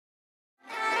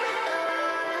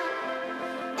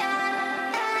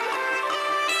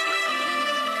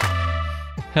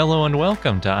Hello and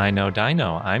welcome to I Know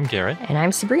Dino. I'm Garrett. And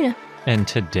I'm Sabrina. And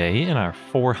today, in our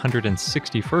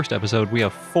 461st episode, we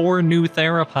have 4 new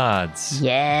theropods.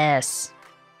 Yes.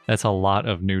 That's a lot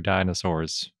of new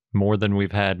dinosaurs. More than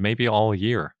we've had maybe all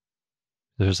year.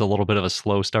 There's a little bit of a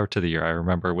slow start to the year, I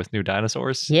remember, with new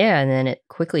dinosaurs. Yeah, and then it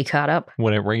quickly caught up.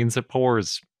 When it rains, it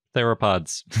pours.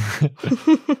 Theropods.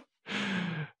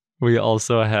 We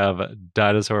also have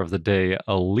Dinosaur of the Day,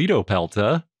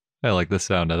 Aletopelta. I like the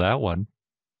sound of that one.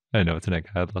 I know it's an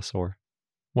Ankylosaur.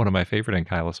 One of my favorite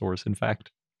Ankylosaurs, in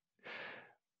fact.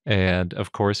 And,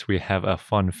 of course, we have a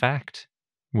fun fact,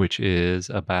 which is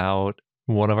about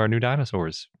one of our new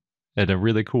dinosaurs. And a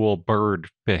really cool bird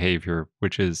behavior,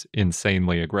 which is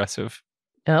insanely aggressive.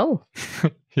 Oh.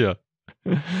 Yeah.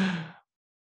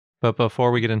 But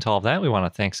before we get into all of that, we want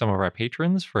to thank some of our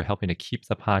patrons for helping to keep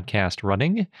the podcast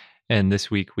running. And this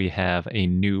week we have a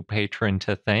new patron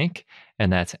to thank,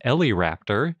 and that's Ellie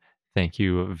Raptor. Thank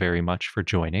you very much for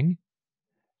joining.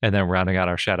 And then rounding out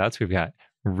our shout-outs, we've got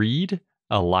Reed,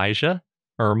 Elijah,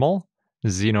 Ermel,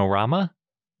 Xenorama,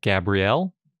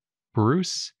 Gabrielle,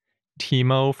 Bruce,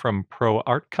 Timo from Pro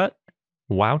Art Cut,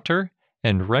 Wouter,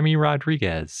 and Remy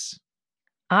Rodriguez.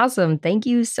 Awesome. Thank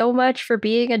you so much for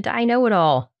being a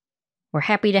Dino-it-all. We're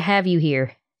happy to have you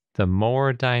here. The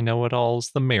more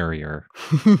Dino-it-alls, the merrier.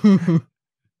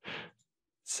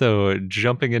 So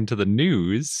jumping into the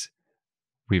news,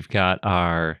 we've got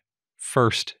our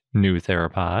first new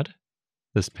theropod.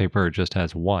 This paper just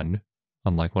has one,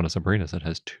 unlike one of Sabrina's that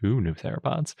has 2 new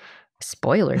theropods.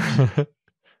 Spoilers.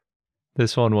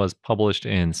 This one was published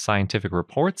in Scientific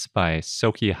Reports by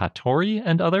Soki Hattori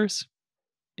and others.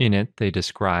 In it, they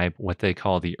describe what they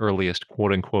call the earliest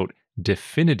quote-unquote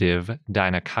definitive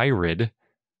Dinocheirid.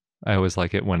 I always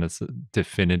like it when it's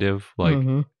definitive,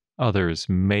 like others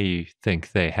may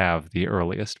think they have the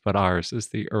earliest, but ours is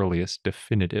the earliest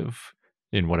definitive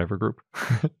in whatever group.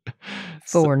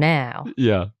 For now.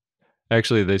 Yeah.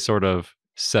 Actually, they sort of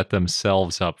set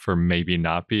themselves up for maybe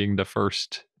not being the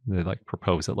first. They like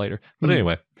propose it later. But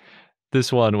anyway,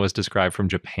 this one was described from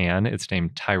Japan. It's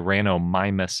named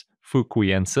Tyrannomimus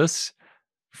fukuiensis.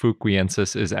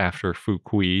 Fukuiensis is after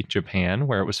Fukui, Japan,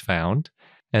 where it was found.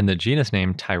 And the genus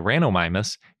name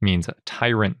Tyrannomimus means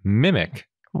tyrant mimic.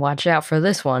 Watch out for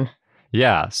this one.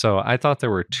 Yeah, so I thought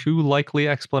there were 2 likely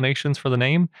explanations for the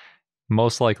name.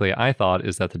 Most likely, I thought,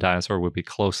 is that the dinosaur would be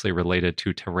closely related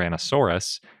to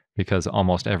Tyrannosaurus, because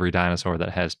almost every dinosaur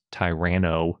that has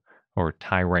Tyranno or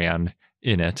Tyran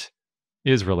in it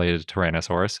is related to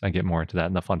Tyrannosaurus. I get more into that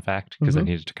in the fun fact, because I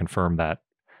needed to confirm that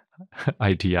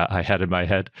idea I had in my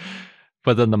head.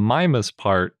 But then the mimus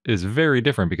part is very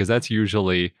different, because that's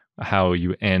usually how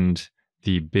you end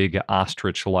the big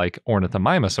ostrich-like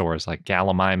ornithomimosaurs, like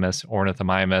Gallimimus,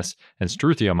 Ornithomimus, and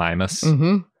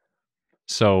Struthiomimus.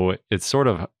 So it's sort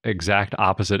of exact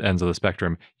opposite ends of the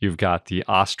spectrum. You've got the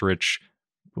ostrich,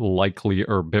 likely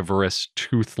herbivorous,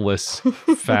 toothless,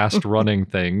 fast-running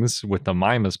things with the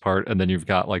mimus part, and then you've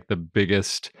got like the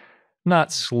biggest,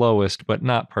 not slowest, but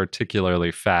not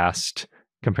particularly fast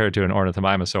compared to an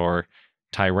ornithomimosaur,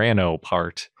 Tyranno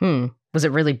part. Was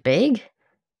it really big?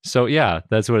 So yeah,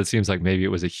 that's what it seems like. Maybe it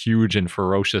was a huge and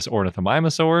ferocious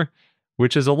ornithomimosaur,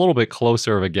 which is a little bit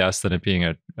closer of a guess than it being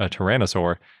a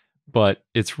tyrannosaur. But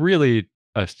it's really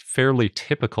a fairly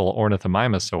typical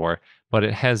ornithomimosaur, but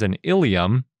it has an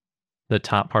ilium, the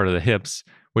top part of the hips,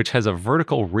 which has a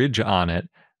vertical ridge on it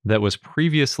that was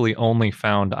previously only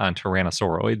found on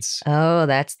tyrannosauroids. Oh,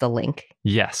 that's the link.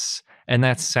 Yes. And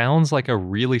that sounds like a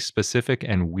really specific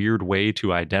and weird way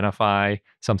to identify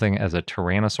something as a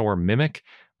tyrannosaur mimic,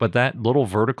 but that little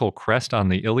vertical crest on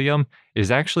the ilium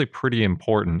is actually pretty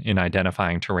important in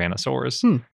identifying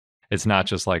tyrannosaurs. It's not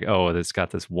just like, oh, it's got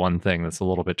this one thing that's a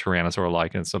little bit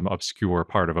tyrannosaur-like and some obscure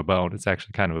part of a bone. It's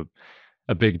actually kind of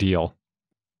a big deal.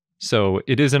 So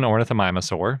it is an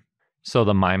ornithomimosaur. So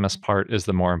the mimus part is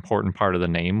the more important part of the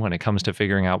name when it comes to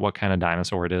figuring out what kind of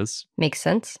dinosaur it is. Makes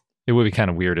sense. It would be kind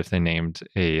of weird if they named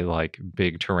a like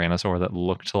big tyrannosaur that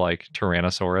looked like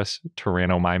Tyrannosaurus,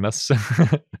 Tyrannomimus.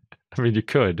 I mean, you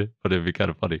could, but it'd be kind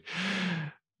of funny.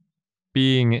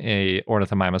 Being a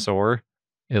ornithomimosaur,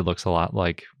 it looks a lot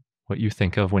like what you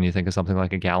think of when you think of something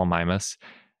like a Gallimimus,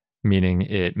 meaning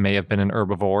it may have been an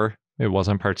herbivore. It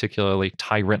wasn't particularly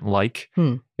tyrant-like.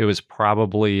 It was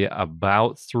probably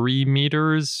about 3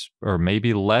 meters or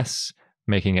maybe less,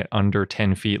 making it under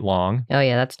 10 feet long. Oh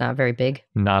yeah, that's not very big.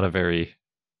 Not a very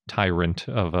tyrant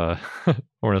of a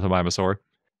ornithomimosaur.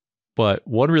 But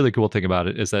one really cool thing about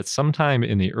it is that sometime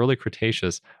in the early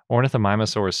Cretaceous,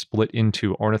 ornithomimosaurs split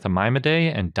into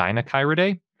Ornithomimidae and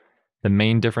Deinocheiridae. The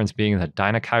main difference being that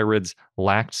Deinocheirids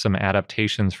lacked some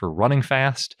adaptations for running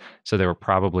fast, so they were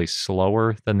probably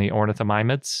slower than the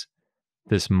ornithomimids.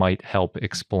 This might help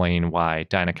explain why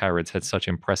Deinocheirids had such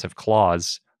impressive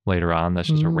claws later on. That's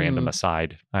just a random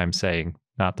aside I'm saying,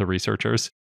 not the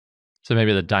researchers. So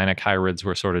maybe the Deinocheirids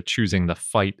were sort of choosing the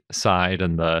fight side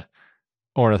and the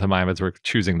ornithomimids were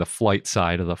choosing the flight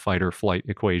side of the fight or flight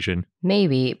equation.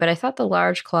 Maybe, but I thought the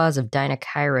large claws of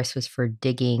Deinocheirus was for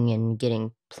digging and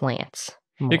getting plants.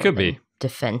 It could be.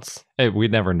 Defense.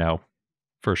 We'd never know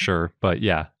for sure, but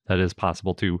yeah, that is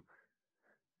possible too.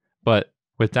 But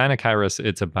with Deinocheirus,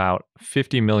 it's about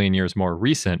 50 million years more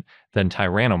recent than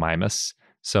Tyrannomimus,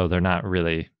 so they're not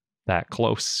really that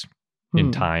close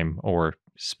in time or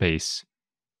space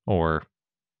or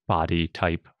body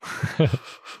type.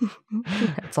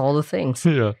 That's all the things.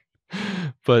 Yeah.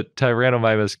 But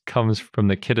Tyrannomimus comes from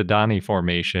the Loma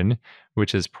Formation,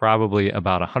 which is probably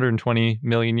about 120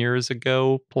 million years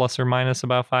ago, plus or minus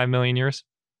about 5 million years.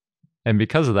 And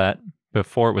because of that,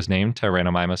 before it was named,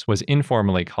 Tyrannomimus was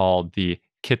informally called the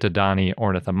Kytodani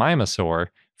ornithomimosaur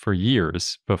for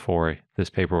years before this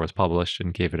paper was published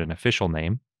and gave it an official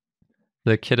name.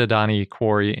 The Kytodani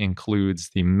quarry includes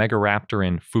the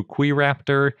Megaraptoran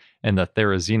fukuiraptor and the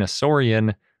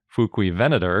Therizinosaurian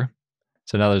fukuiensis.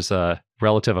 So now there's a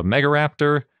relative of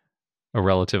Megaraptor, a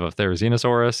relative of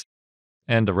Therizinosaurus,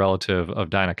 and a relative of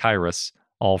Deinocheirus,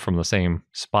 all from the same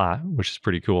spot, which is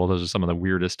pretty cool. Those are some of the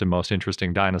weirdest and most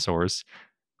interesting dinosaurs.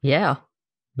 Yeah.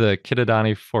 The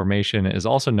Kytodani Formation is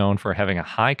also known for having a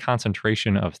high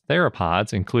concentration of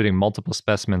theropods, including multiple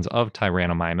specimens of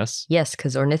Tyrannomimus. Yes,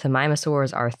 because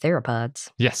ornithomimosaurs are theropods.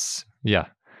 Yes. Yeah.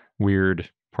 Weird,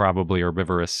 probably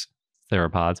herbivorous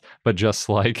theropods, but just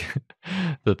like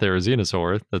the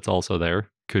Therizinosaur that's also there,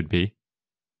 could be.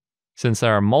 Since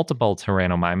there are multiple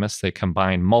Tyrannomimus, they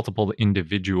combine multiple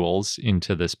individuals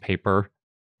into this paper.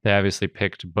 They obviously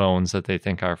picked bones that they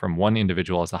think are from one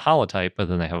individual as a holotype, but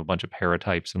then they have a bunch of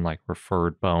paratypes and like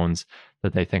referred bones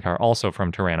that they think are also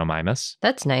from Tyrannomimus.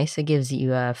 That's nice. It gives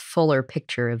you a fuller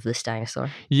picture of this dinosaur.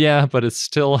 Yeah, but it's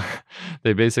still,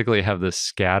 they basically have this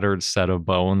scattered set of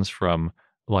bones from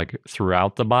like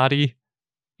throughout the body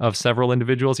of several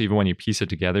individuals. Even when you piece it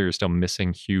together, you're still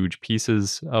missing huge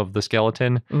pieces of the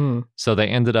skeleton. So they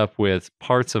ended up with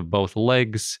parts of both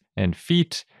legs and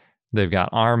feet. They've got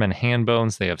arm and hand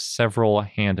bones. They have several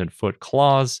hand and foot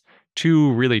claws,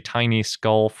 2 really tiny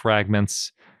skull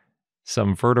fragments,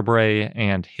 some vertebrae,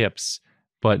 and hips.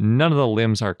 But none of the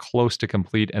limbs are close to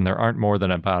complete, and there aren't more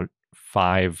than about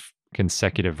 5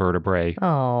 consecutive vertebrae.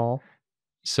 Oh.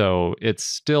 So it's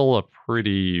still a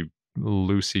pretty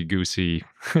loosey-goosey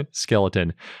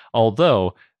skeleton,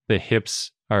 although the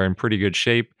hips are in pretty good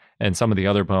shape, and some of the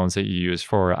other bones that you use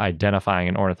for identifying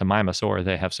an ornithomimosaur,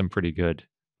 they have some pretty good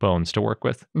bones to work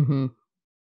with.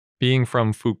 Being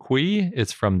from Fukui,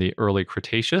 it's from the Early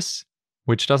Cretaceous,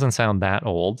 which doesn't sound that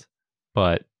old,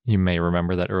 but you may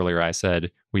remember that earlier I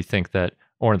said we think that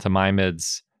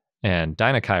ornithomimids and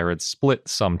Deinocheirids split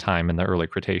sometime in the Early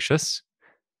Cretaceous.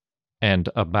 And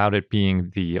about it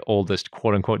being the oldest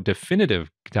quote-unquote definitive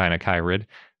Dinocheirid,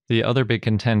 the other big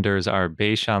contenders are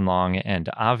Beishanlong and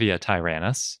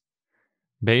Aviatyranus.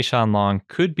 Beishanlong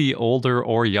could be older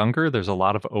or younger. There's a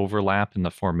lot of overlap in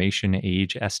the formation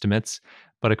age estimates,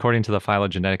 but according to the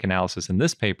phylogenetic analysis in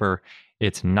this paper,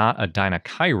 it's not a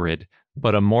Dinocheirid,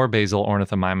 but a more basal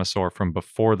ornithomimosaur from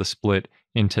before the split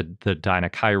into the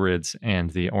Deinocheirids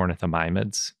and the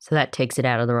ornithomimids. So that takes it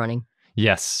out of the running.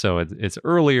 Yes, so it's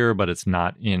earlier, but it's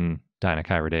not in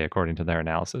Deinocheiridae according to their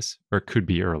analysis, or it could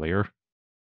be earlier.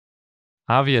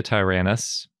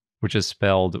 Aviatyranus, which is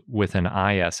spelled with an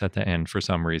IS at the end for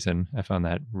some reason. I found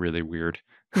that really weird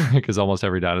because almost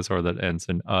every dinosaur that ends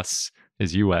in us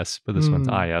is US, but this one's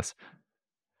IS.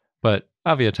 But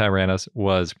Aviatyranus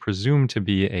was presumed to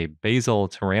be a basal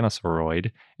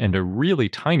tyrannosauroid and a really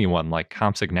tiny one, like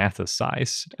Compsognathus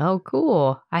size. Oh,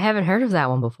 cool. I haven't heard of that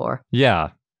one before. Yeah.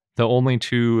 The only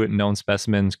 2 known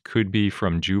specimens could be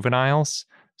from juveniles,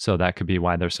 so that could be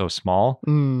why they're so small.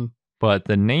 But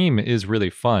the name is really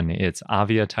fun. It's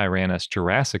Aviatyrannus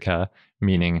jurassica,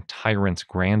 meaning tyrant's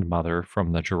grandmother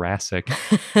from the Jurassic.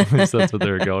 At least that's what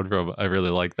they're going from. I really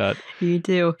like that. You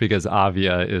too. Because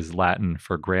Avia is Latin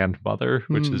for grandmother,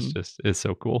 which is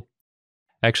so cool.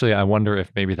 Actually, I wonder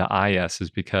if maybe the IS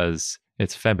is because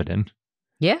it's feminine.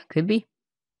 Yeah, could be.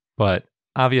 But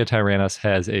Aviatyrannus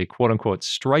has a quote-unquote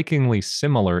strikingly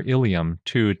similar ilium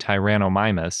to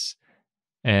Tyrannomimus,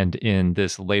 and in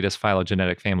this latest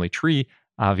phylogenetic family tree,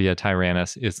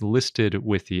 Aviatyrannus is listed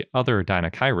with the other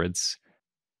Deinocheirids,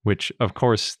 which, of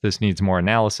course, this needs more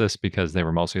analysis because they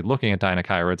were mostly looking at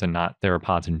Deinocheirids and not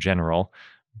theropods in general,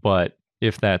 But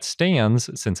if that stands,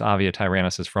 since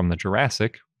Aviatyranus is from the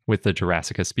Jurassic, with the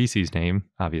Jurassicus species name,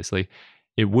 obviously,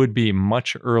 it would be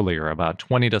much earlier, about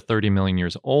 20 to 30 million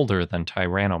years older than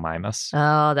Tyrannomimus.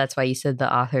 Oh, that's why you said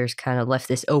the authors kind of left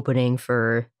this opening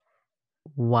for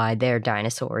why their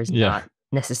dinosaur is not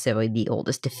necessarily the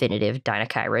oldest definitive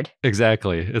Deinocheirid.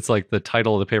 Exactly. It's like the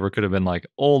title of the paper could have been like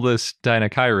oldest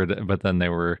Deinocheirid, but then they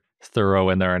were thorough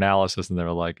in their analysis and they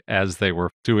were like, as they were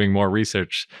doing more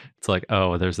research, it's like,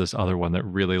 oh, there's this other one that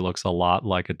really looks a lot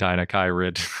like a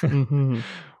Deinocheirid. Mm-hmm.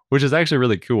 Which is actually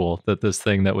really cool that this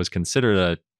thing that was considered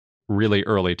a really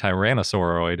early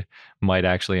Tyrannosauroid might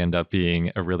actually end up being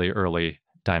a really early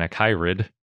Deinocheirid.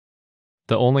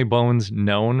 The only bones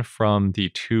known from the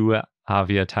two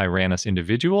Aviatyrannus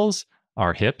individuals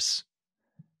are hips.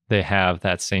 They have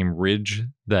that same ridge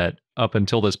that up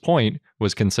until this point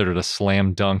was considered a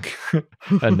slam dunk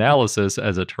analysis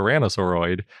as a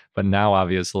Tyrannosauroid, but now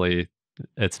obviously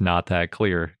it's not that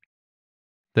clear.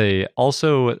 They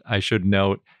also, I should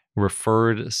note,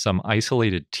 referred some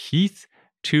isolated teeth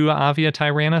to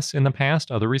Aviatyrannus in the past.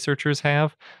 Other researchers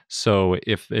have. So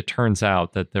if it turns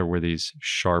out that there were these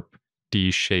sharp,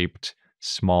 D-shaped,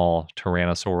 small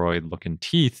Tyrannosauroid-looking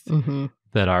teeth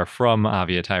that are from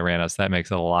Aviatyrannus, that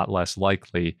makes it a lot less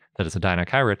likely that it's a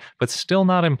Deinocheirid, but still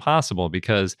not impossible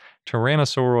because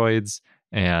Tyrannosauroids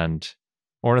and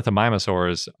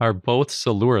ornithomimosaurs are both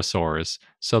coelurosaurs,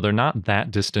 so they're not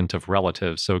that distant of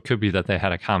relatives. So it could be that they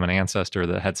had a common ancestor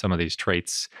that had some of these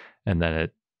traits, and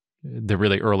that the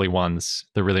really early ones,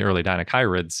 the really early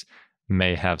Deinocheirids,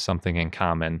 may have something in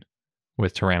common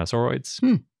with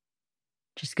Tyrannosauroids.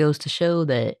 Just goes to show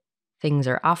that things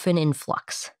are often in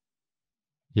flux.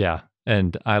 Yeah,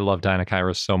 and I love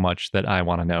Deinocheirus so much that I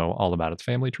want to know all about its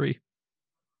family tree.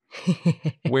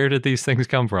 Where did these things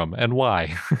come from and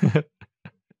why?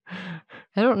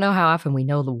 I don't know how often we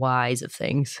know the whys of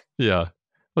things. Yeah.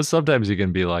 Well, sometimes you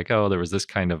can be like, oh, there was this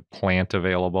kind of plant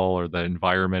available, or the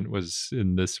environment was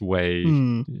in this way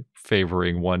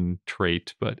favoring one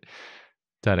trait, but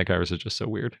Deinocheirus is just so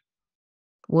weird.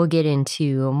 We'll get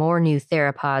into more new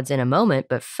theropods in a moment,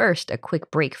 but first, a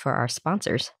quick break for our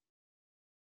sponsors.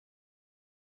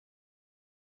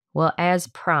 Well, as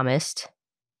promised,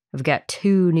 I've got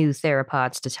 2 new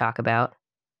theropods to talk about.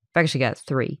 I've actually got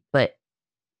 3, but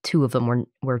 2 of them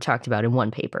were talked about in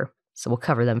one paper, so we'll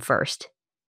cover them first.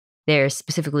 There's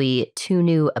specifically 2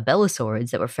 new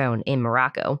Abelisaurids that were found in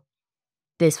Morocco.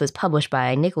 This was published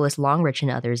by Nicholas Longrich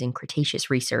and others in Cretaceous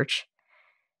Research.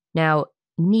 Now,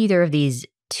 neither of these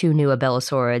 2 new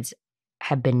Abelisaurids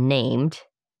have been named.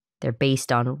 They're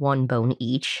based on 1 bone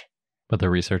each. But the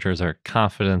researchers are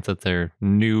confident that they're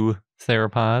new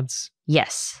theropods?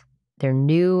 Yes, they're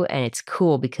new, and it's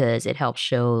cool because it helps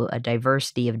show a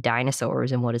diversity of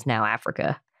dinosaurs in what is now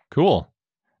Africa. Cool.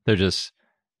 They're just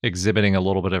exhibiting a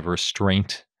little bit of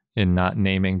restraint in not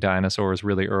naming dinosaurs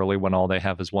really early when all they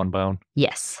have is 1 bone.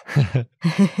 Yes.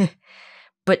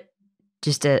 But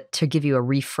just to give you a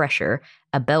refresher,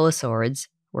 Abelisaurids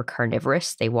were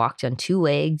carnivorous. They walked on 2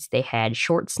 legs. They had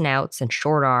short snouts and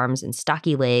short arms and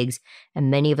stocky legs, and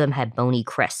many of them had bony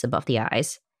crests above the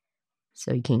eyes.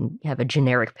 So you can have a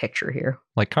generic picture here.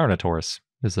 Like Carnotaurus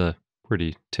is a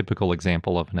pretty typical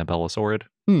example of an Abelisaurid.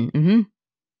 Mm-hmm.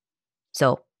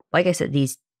 So, like I said,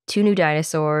 these 2 new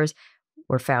dinosaurs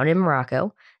were found in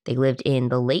Morocco. They lived in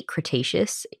the Late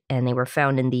Cretaceous, and they were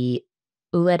found in the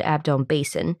Ouled Abdon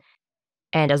Basin.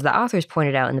 And as the authors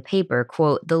pointed out in the paper,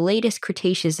 quote, the latest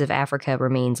Cretaceous of Africa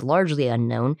remains largely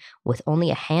unknown, with only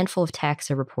a handful of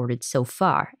taxa reported so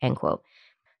far, end quote.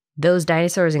 Those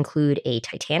dinosaurs include a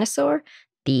titanosaur,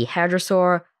 the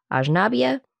hadrosaur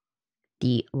Ajnabia,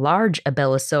 the large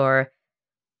Abelisaur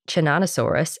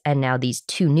Chenanosaurus, and now these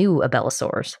 2 new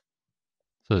Abelisaurs.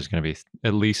 So there's going to be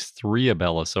at least 3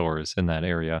 Abelisaurs in that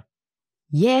area.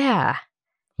 Yeah.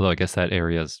 Although I guess that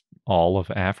area is all of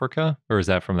Africa, or is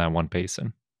that from that one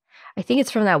basin? I think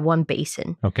it's from that one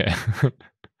basin. Okay.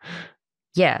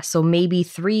 Yeah, so maybe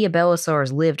 3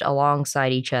 Abelisaurs lived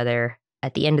alongside each other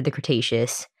at the end of the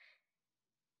Cretaceous.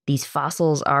 These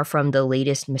fossils are from the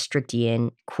latest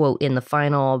Maastrichtian, quote, in the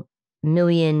final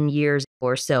million years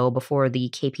or so before the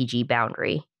KPG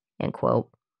boundary, end quote.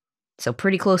 So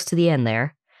pretty close to the end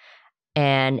there.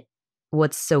 And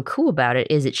what's so cool about it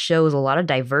is it shows a lot of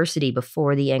diversity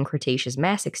before the end Cretaceous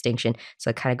mass extinction. So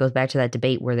it kind of goes back to that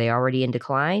debate, were they already in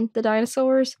decline, the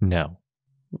dinosaurs? No.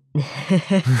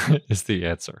 Is the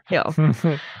answer. Yeah.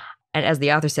 And as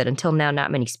the author said, until now,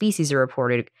 not many species are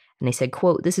reported. And they said,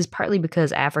 quote, this is partly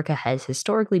because Africa has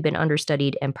historically been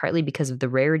understudied and partly because of the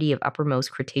rarity of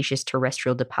uppermost Cretaceous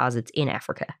terrestrial deposits in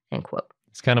Africa, end quote.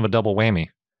 It's kind of a double whammy.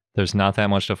 There's not that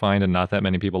much to find and not that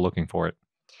many people looking for it.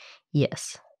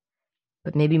 Yes.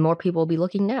 But maybe more people will be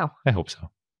looking now. I hope so.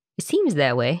 It seems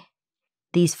that way.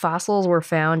 These fossils were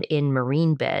found in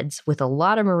marine beds with a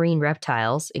lot of marine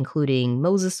reptiles, including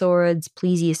mosasaurids,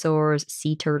 plesiosaurs,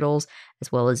 sea turtles,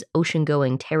 as well as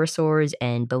ocean-going pterosaurs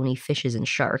and bony fishes and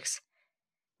sharks.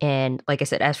 And like I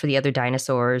said, as for the other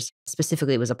dinosaurs,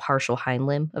 specifically it was a partial hind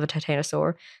limb of a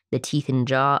titanosaur, the teeth and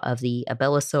jaw of the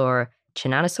Abelisaur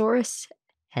Chinanosaurus,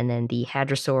 and then the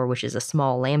hadrosaur, which is a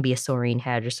small lambeosaurine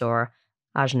hadrosaur,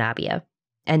 Ajnabia.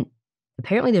 And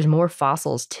apparently there's more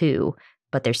fossils too,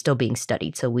 but they're still being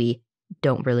studied, so we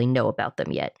don't really know about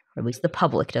them yet, or at least the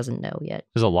public doesn't know yet.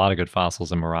 There's a lot of good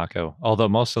fossils in Morocco, although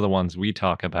most of the ones we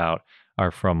talk about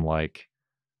are from like,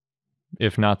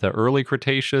 if not the early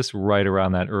Cretaceous, right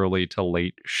around that early to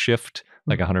late shift,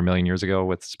 like 100 million years ago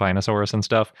with Spinosaurus and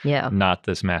stuff. Yeah. Not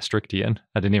this Maastrichtian.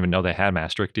 I didn't even know they had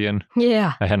Maastrichtian.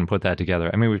 Yeah. I hadn't put that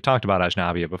together. I mean, we've talked about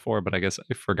Ajnabia before, but I guess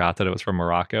I forgot that it was from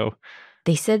Morocco.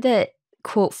 They said that,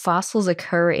 quote, fossils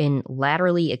occur in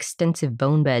laterally extensive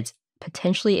bone beds,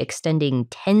 potentially extending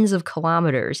tens of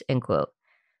kilometers, end quote.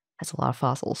 That's a lot of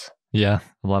fossils. Yeah,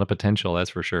 a lot of potential, that's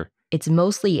for sure. It's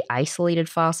mostly isolated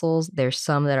fossils. There's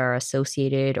some that are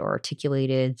associated or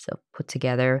articulated, so put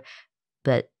together.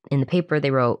 But in the paper,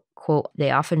 they wrote, quote,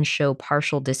 they often show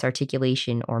partial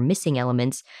disarticulation or missing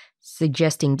elements,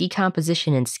 suggesting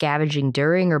decomposition and scavenging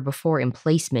during or before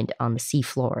emplacement on the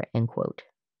seafloor, end quote.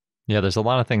 Yeah, there's a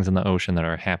lot of things in the ocean that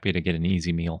are happy to get an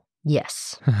easy meal.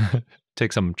 Yes.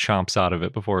 Take some chomps out of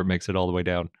it before it makes it all the way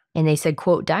down. And they said,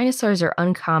 quote, dinosaurs are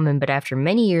uncommon, but after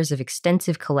many years of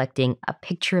extensive collecting, a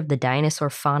picture of the dinosaur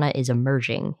fauna is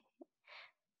emerging.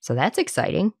 So that's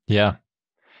exciting. Yeah.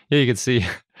 Yeah, you can see,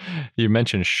 you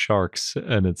mentioned sharks,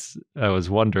 and I was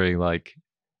wondering, like,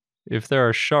 if there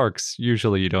are sharks,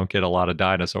 usually you don't get a lot of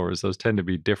dinosaurs. Those tend to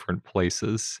be different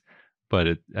places.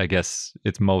 But I guess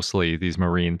it's mostly these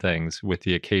marine things with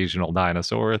the occasional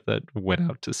dinosaur that went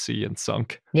out to sea and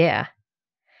sunk. Yeah.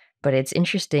 But it's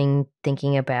interesting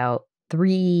thinking about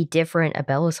 3 different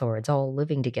Abelisaurids all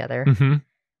living together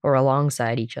or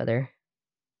alongside each other.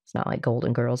 It's not like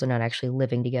Golden Girls. They're not actually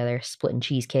living together, splitting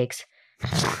cheesecakes.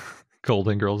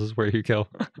 Golden Girls is where you go.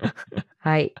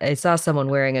 I saw someone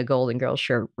wearing a Golden Girls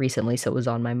shirt recently, so it was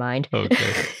on my mind.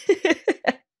 Okay.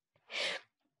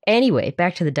 Anyway,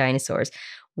 back to the dinosaurs.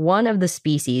 One of the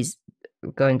species,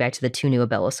 going back to the 2 new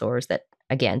Abelisaurs that,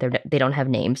 again, they don't have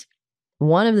names.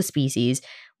 One of the species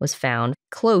was found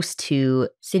close to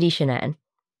Sidi Chenin.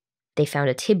 They found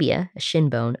a tibia, a shin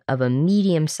bone, of a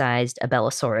medium-sized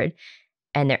Abelisaurid,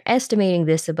 and they're estimating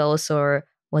this Abelisaur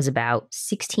was about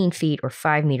 16 feet or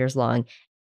 5 meters long,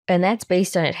 and that's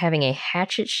based on it having a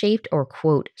hatchet-shaped or,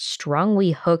 quote,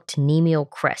 strongly hooked nemial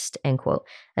crest, end quote,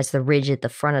 as the ridge at the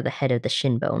front of the head of the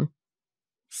shin bone.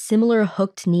 Similar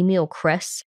hooked nemial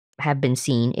crests have been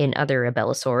seen in other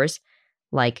Abelisaurs,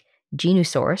 like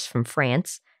Dinosaurus from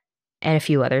France, and a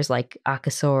few others like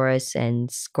Accosaurus and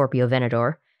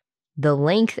Scorpiovenador. The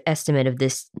length estimate of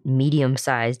this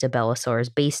medium-sized Abelisaur is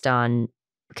based on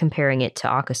comparing it to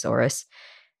Accosaurus.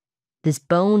 This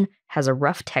bone has a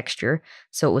rough texture,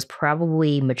 so it was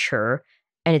probably mature,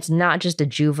 and it's not just a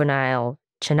juvenile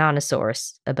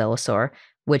Chinanosaurus Abelisaur,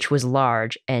 which was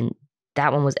large, and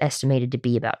that one was estimated to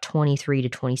be about 23 to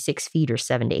 26 feet or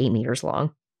 7 to 8 meters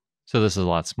long. So this is a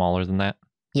lot smaller than that?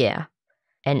 Yeah.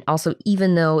 And also,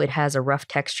 even though it has a rough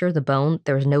texture, the bone,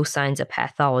 there's no signs of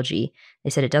pathology. They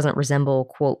said it doesn't resemble,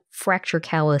 quote, fracture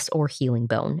callus or healing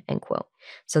bone, end quote.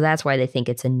 So that's why they think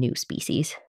it's a new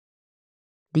species.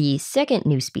 The second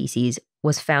new species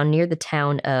was found near the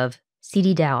town of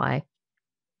Sidi Daoui.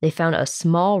 They found a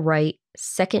small right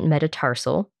second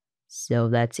metatarsal, so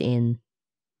that's in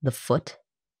the foot.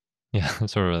 Yeah,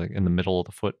 sort of like in the middle of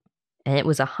the foot. And it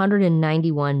was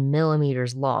 191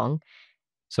 millimeters long.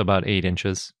 So about 8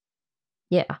 inches.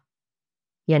 Yeah.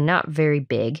 Yeah, not very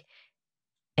big.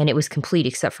 And it was complete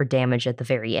except for damage at the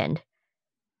very end.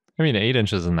 I mean, 8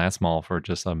 inches isn't that small for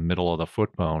just a middle of the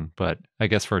foot bone, but I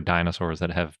guess for dinosaurs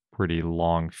that have pretty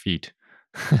long feet.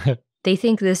 They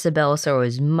think this Abelisaur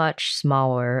was much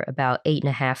smaller, about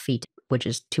 8.5 feet, which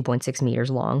is 2.6 meters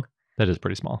long. That is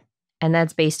pretty small. And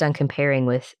that's based on comparing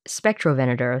with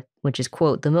Spectrovenador, which is,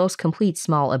 quote, the most complete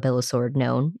small Abelisaurid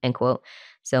known, end quote.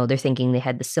 So they're thinking they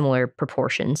had the similar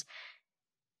proportions.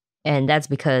 And that's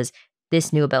because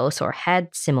this new Abelisaur had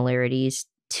similarities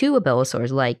to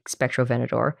Abelisaurs like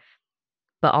Spectrovenador,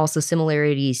 but also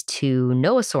similarities to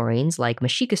Noasaurines like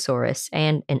Mexicosaurus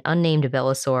and an unnamed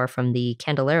Abelisaur from the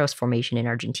Candelaros Formation in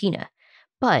Argentina.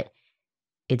 But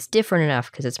it's different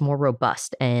enough because it's more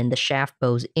robust and the shaft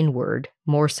bows inward,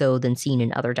 more so than seen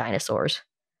in other dinosaurs.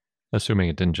 Assuming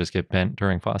it didn't just get bent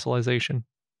during fossilization.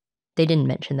 They didn't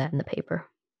mention that in the paper.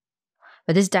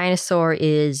 But this dinosaur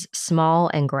is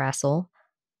small and gracile,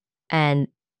 and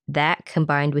that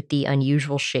combined with the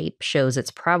unusual shape shows it's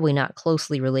probably not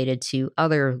closely related to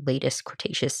other latest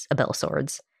Cretaceous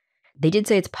Abelisaurids. They did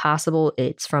say it's possible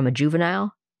it's from a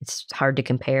juvenile. It's hard to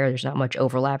compare. There's not much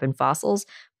overlap in fossils.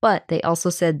 But they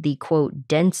also said the, quote,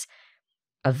 dense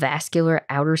avascular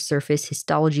outer surface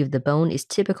histology of the bone is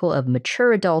typical of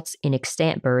mature adults in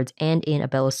extant birds and in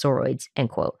Abelisaurids, end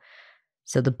quote.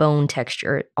 So the bone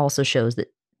texture also shows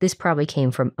that this probably came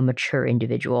from a mature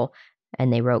individual.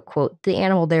 And they wrote, quote, the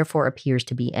animal therefore appears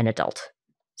to be an adult.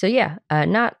 So yeah,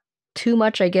 not too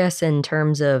much, I guess, in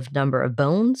terms of number of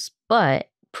bones, but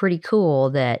pretty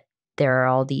cool that there are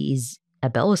all these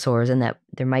Abelisaurs and that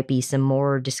there might be some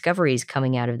more discoveries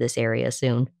coming out of this area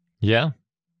soon. Yeah.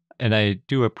 And I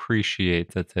do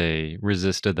appreciate that they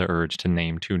resisted the urge to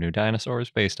name 2 new dinosaurs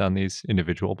based on these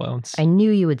individual bones. I knew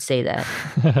you would say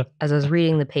that. As I was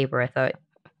reading the paper, I thought,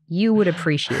 you would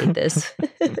appreciate this.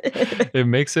 It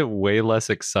makes it way less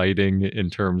exciting in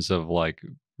terms of like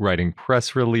writing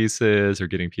press releases or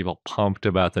getting people pumped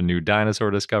about the new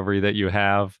dinosaur discovery that you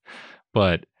have.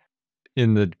 But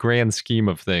in the grand scheme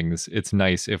of things, it's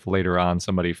nice if later on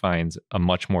somebody finds a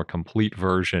much more complete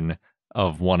version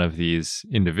of one of these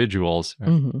individuals,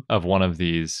 of one of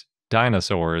these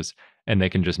dinosaurs, and they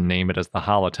can just name it as the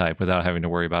holotype without having to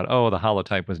worry about, oh, the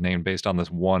holotype was named based on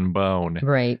this one bone.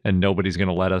 Right. And nobody's going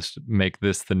to let us make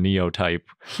this the neotype.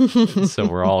 So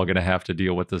we're all going to have to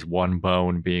deal with this one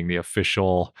bone being the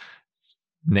official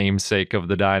namesake of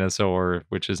the dinosaur,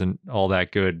 which isn't all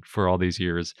that good for all these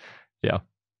years. Yeah.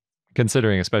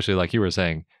 Considering, especially like you were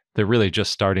saying, they're really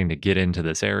just starting to get into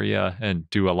this area and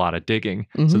do a lot of digging.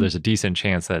 So there's a decent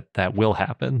chance that that will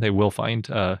happen. They will find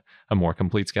a more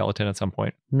complete skeleton at some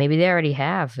point. Maybe they already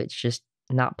have. It's just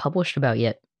not published about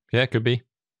yet. Yeah, it could be.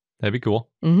 That'd be cool.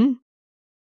 And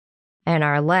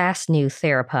our last new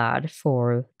theropod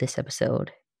for this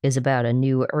episode is about a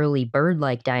new early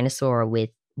bird-like dinosaur with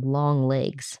long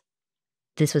legs.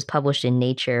 This was published in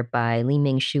Nature by Li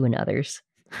Ming Xu and others.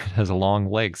 It has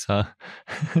long legs, huh?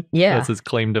 Yeah. That's its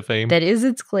claim to fame. That is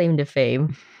its claim to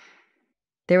fame.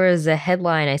 There was a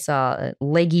headline I saw,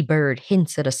 leggy bird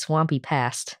hints at a swampy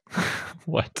past.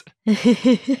 What?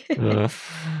 Yeah,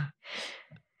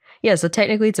 so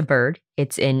technically it's a bird.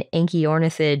 It's an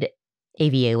anchiornithid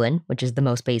avialan, which is the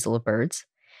most basal of birds.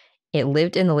 It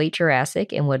lived in the late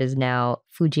Jurassic in what is now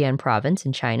Fujian province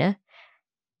in China.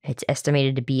 It's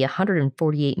estimated to be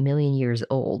 148 million years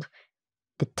old.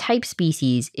 The type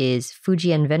species is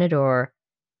Fujian venidor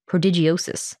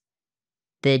prodigiosus.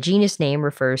 The genus name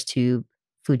refers to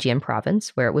Fujian province,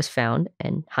 where it was found,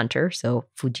 and hunter, so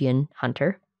Fujian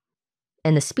hunter.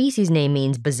 And the species name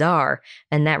means bizarre,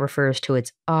 and that refers to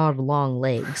its odd long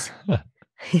legs.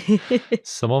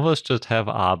 Some of us just have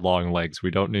odd long legs.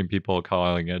 We don't need people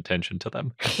calling attention to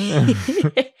them.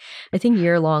 I think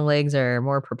your long legs are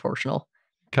more proportional.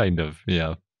 Kind of,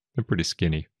 yeah. They're pretty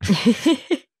skinny.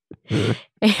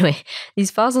 Anyway,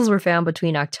 these fossils were found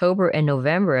between October and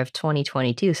November of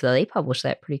 2022, so they published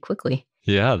that pretty quickly.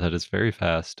 Yeah, that is very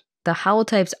fast. The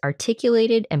holotype's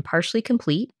articulated and partially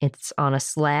complete. It's on a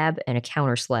slab and a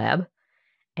counter slab,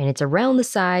 and it's around the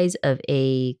size of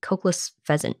a coatless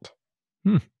pheasant.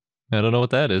 I don't know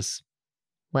what that is.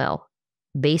 Well,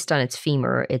 based on its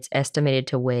femur, it's estimated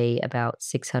to weigh about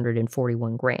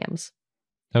 641 grams.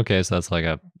 Okay, so that's like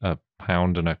a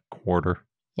pound and a quarter.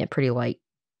 Yeah, pretty light.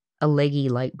 A leggy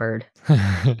light bird.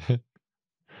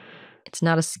 It's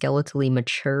not a skeletally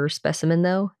mature specimen,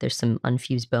 though. There's some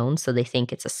unfused bones, so they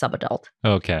think it's a subadult.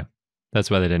 Okay.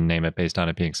 That's why they didn't name it based on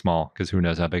it being small, because who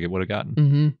knows how big it would have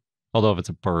gotten. Although if it's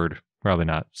a bird, probably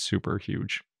not super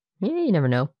huge. Yeah, you never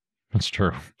know. That's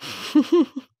true.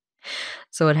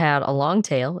 So it had a long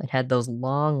tail. It had those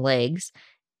long legs,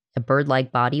 a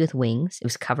bird-like body with wings. It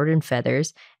was covered in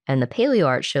feathers, and the paleo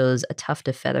art shows a tuft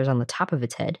of feathers on the top of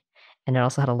its head. And it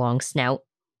also had a long snout.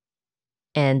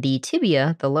 And the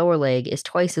tibia, the lower leg, is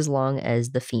twice as long as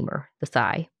the femur, the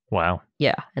thigh. Wow.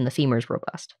 Yeah, and the femur is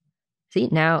robust. See,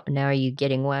 now are you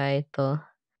getting why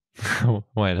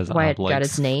why it has why odd it legs. got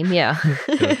its name? Yeah.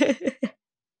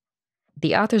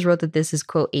 The authors wrote that this is,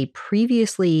 quote, a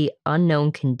previously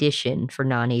unknown condition for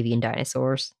non-avian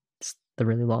dinosaurs. It's the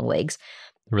really long legs.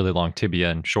 Really long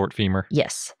tibia and short femur.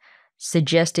 Yes.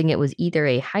 Suggesting it was either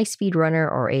a high-speed runner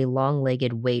or a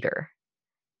long-legged wader,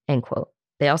 end quote.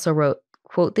 They also wrote,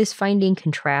 quote, this finding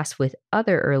contrasts with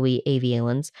other early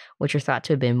avialans, which are thought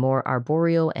to have been more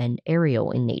arboreal and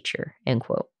aerial in nature, end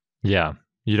quote. Yeah.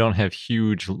 You don't have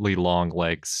hugely long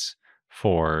legs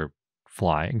for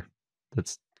flying.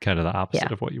 That's kind of the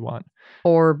opposite of what you want.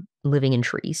 Or living in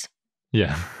trees.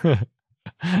 Yeah.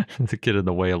 To get in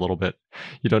the way a little bit.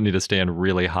 You don't need to stand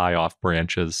really high off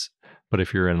branches, but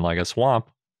if you're in like a swamp,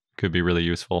 it could be really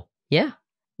useful. Yeah.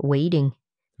 Wading.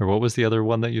 Or what was the other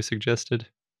one that you suggested?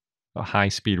 A high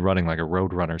speed running, like a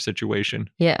road runner situation.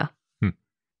 Yeah. Hmm.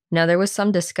 Now, there was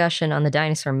some discussion on the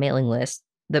dinosaur mailing list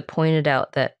that pointed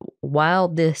out that while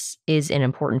this is an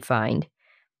important find,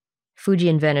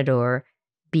 fukuiensis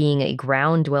being a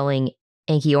ground dwelling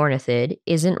anchiornithid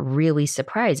isn't really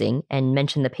surprising, and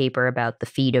mentioned the paper about the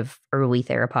feet of early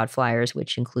theropod flyers,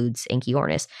 which includes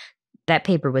Anchiornis. That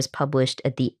paper was published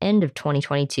at the end of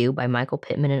 2022 by Michael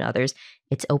Pittman and others.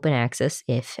 It's open access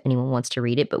if anyone wants to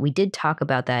read it, but we did talk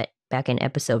about that back in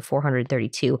episode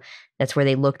 432. That's where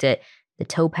they looked at the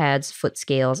toe pads, foot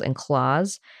scales, and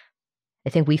claws. I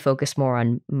think we focused more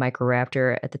on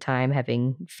Microraptor at the time,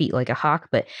 having feet like a hawk,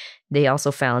 but they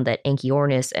also found that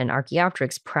Anchiornis and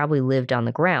Archaeopteryx probably lived on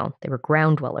the ground. They were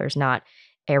ground dwellers, not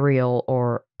aerial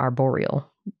or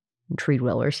arboreal tree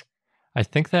dwellers. I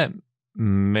think that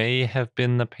may have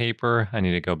been the paper. I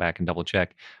need to go back and double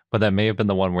check, but that may have been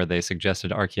the one where they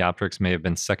suggested Archaeopteryx may have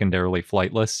been secondarily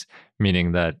flightless,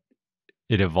 meaning that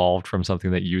it evolved from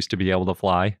something that used to be able to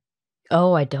fly.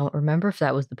 Oh, I don't remember if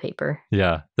that was the paper.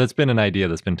 Yeah, that's been an idea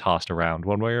that's been tossed around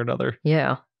one way or another.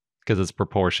 Yeah. Because its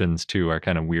proportions, too, are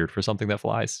kind of weird for something that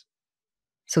flies.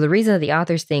 So the reason that the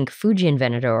authors think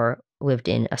fukuiensis lived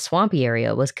in a swampy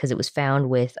area was because it was found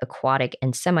with aquatic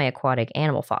and semi-aquatic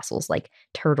animal fossils like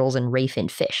turtles and rayfin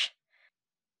fish.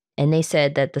 And they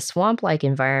said that the swamp-like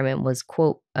environment was,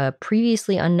 quote, a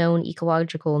previously unknown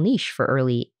ecological niche for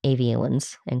early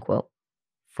avialans, end quote.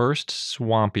 First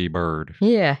swampy bird.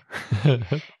 Yeah.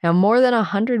 Now, more than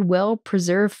 100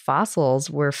 well-preserved fossils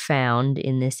were found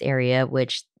in this area,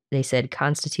 which they said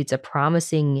constitutes a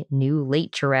promising new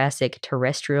late Jurassic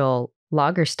terrestrial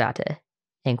Lagerstätte,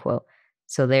 end quote.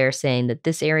 So they're saying that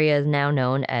this area is now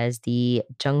known as the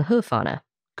Zhenghe fauna.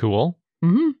 Cool.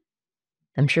 Mm-hmm.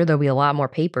 I'm sure there'll be a lot more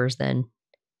papers then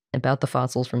about the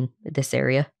fossils from this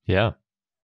area. Yeah.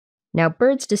 Now,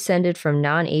 birds descended from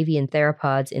non-avian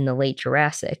theropods in the late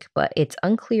Jurassic, but it's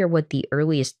unclear what the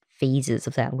earliest phases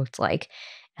of that looked like.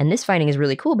 And this finding is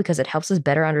really cool because it helps us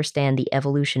better understand the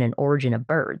evolution and origin of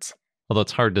birds. Although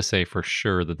it's hard to say for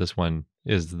sure that this one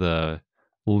is the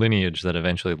lineage that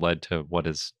eventually led to what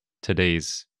is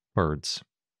today's birds.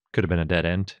 Could have been a dead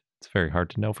end. It's very hard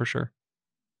to know for sure.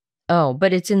 Oh,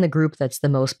 but it's in the group that's the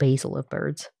most basal of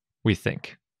birds. We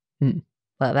think. Well,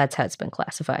 that's how it's been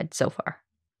classified so far.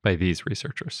 By these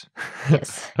researchers.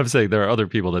 Yes. I'm saying there are other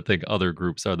people that think other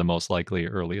groups are the most likely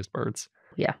earliest birds.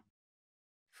 Yeah.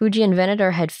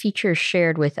 fukuiensis had features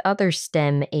shared with other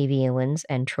stem avialans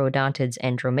and troodontids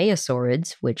and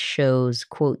dromaeosaurids, which shows,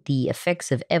 quote, the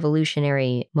effects of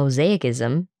evolutionary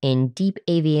mosaicism in deep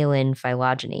avialan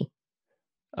phylogeny.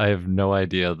 I have no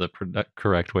idea the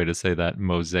correct way to say that.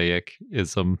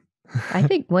 Mosaicism. I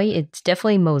think, wait, it's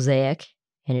definitely mosaic,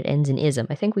 and it ends in ism.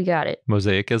 I think we got it.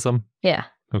 Mosaicism? Yeah.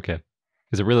 Okay.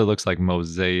 Because it really looks like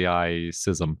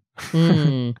mosaicism.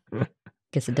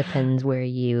 Guess it depends where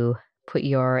you put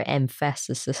your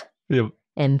emphasis. Yep.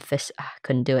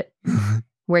 Couldn't do it.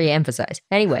 Where you emphasize.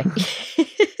 Anyway.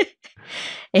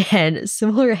 It had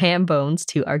similar ham bones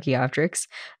to Archaeopteryx,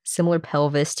 similar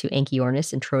pelvis to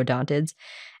Anchiornis and troodontids,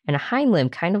 and a hind limb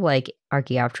kind of like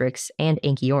Archaeopteryx and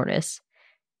Anchiornis.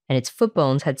 And its foot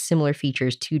bones had similar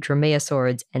features to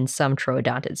dromaeosaurids and some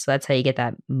troodontids. So that's how you get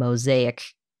that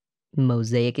mosaicism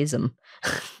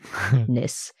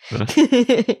ness.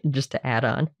 Just to add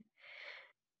on.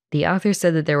 The author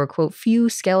said that there were, quote, few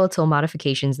skeletal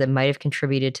modifications that might have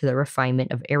contributed to the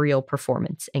refinement of aerial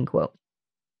performance, end quote.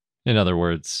 In other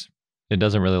words, it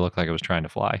doesn't really look like it was trying to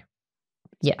fly.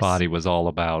 Yes. Its body was all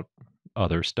about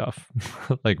other stuff,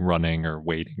 like running or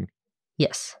wading.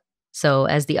 Yes. So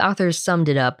as the authors summed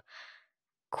it up,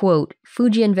 quote,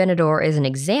 fukuiensis is an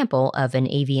example of an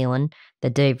avialan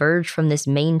that diverged from this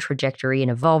main trajectory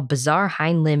and evolved bizarre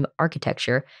hind limb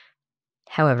architecture.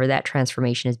 However, that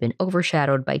transformation has been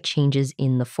overshadowed by changes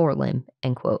in the forelimb,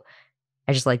 end quote.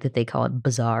 I just like that they call it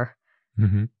bizarre.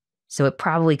 Mm-hmm. So it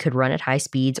probably could run at high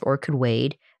speeds or could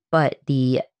wade, but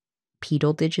the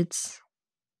pedal digits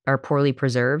are poorly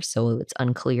preserved, so it's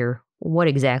unclear what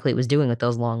exactly it was doing with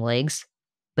those long legs.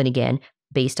 But again,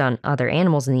 based on other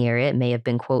animals in the area, it may have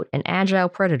been, quote, an agile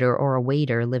predator or a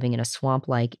wader living in a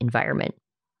swamp-like environment.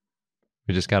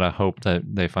 We just gotta hope that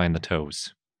they find the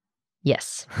toes.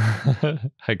 Yes.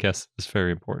 I guess it's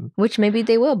very important. Which maybe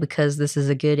they will, because this is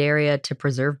a good area to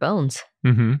preserve bones.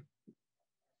 Mm-hmm.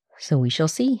 So we shall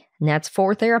see. And that's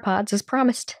 4 theropods as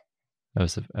promised. That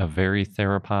was a very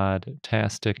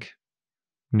theropod-tastic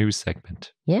news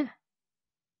segment. Yeah.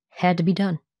 Had to be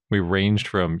done. We ranged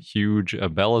from huge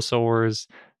Abelisaurs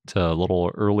to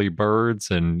little early birds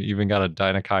and even got a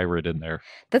Deinocheirid in there.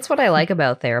 That's what I like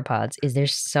about theropods is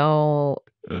there's so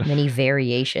many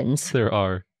variations. There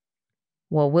are.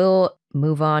 Well, we'll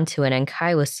move on to an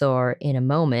ankylosaur in a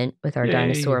moment with our Yay.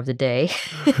 dinosaur of the day.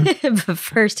 But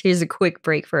first, here's a quick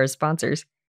break for our sponsors.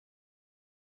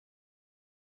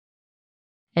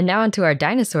 And now onto our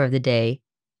dinosaur of the day,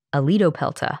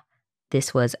 Aletopelta.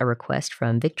 This was a request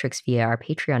from Victrix via our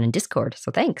Patreon and Discord,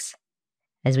 so thanks.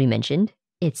 As we mentioned,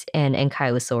 it's an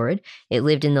ankylosaurid. It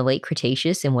lived in the Late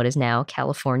Cretaceous in what is now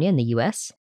California in the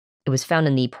US. It was found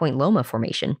in the Point Loma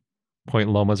Formation. Point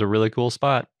Loma's a really cool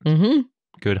spot. Mm-hmm.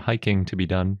 Good hiking to be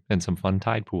done and some fun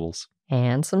tide pools.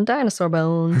 And some dinosaur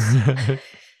bones.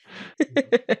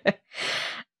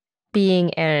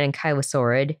 Being an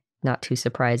ankylosaurid, not too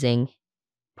surprising.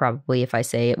 Probably if I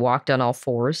say it walked on all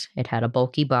fours, it had a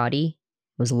bulky body,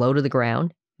 was low to the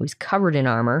ground, it was covered in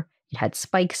armor, it had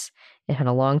spikes, it had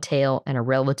a long tail, and a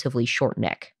relatively short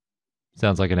neck.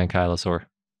 Sounds like an ankylosaur.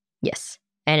 Yes.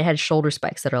 And it had shoulder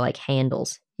spikes that are like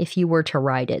handles. If you were to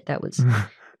ride it, that was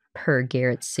per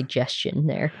Garrett's suggestion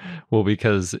there. Well,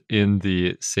 because in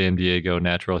the San Diego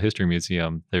Natural History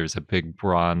Museum, there's a big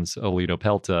bronze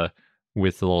Aletopelta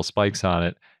with the little spikes on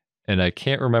it. And I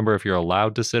can't remember if you're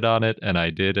allowed to sit on it, and I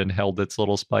did and held its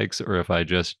little spikes, or if I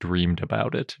just dreamed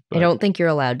about it. But I don't think you're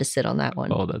allowed to sit on that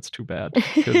one. Oh, that's too bad.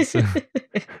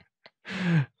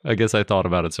 I guess I thought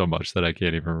about it so much that I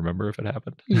can't even remember if it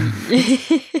happened.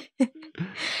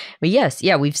 But yes,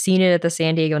 yeah, we've seen it at the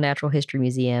San Diego Natural History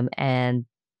Museum, and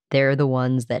they're the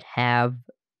ones that have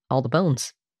all the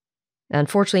bones.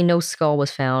 Unfortunately, no skull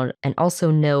was found, and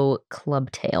also no club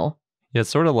tail. Yeah,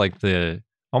 it's sort of like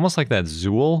almost like that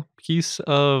Zool piece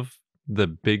of the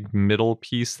big middle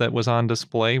piece that was on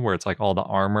display, where it's like all the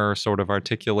armor sort of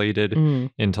articulated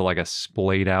into like a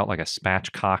splayed out, like a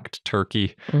spatchcocked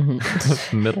turkey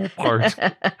middle part.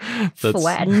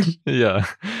 Flattened. Yeah,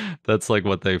 that's like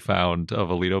what they found of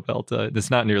Aletopelta. It's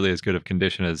not nearly as good of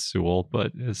condition as Zool,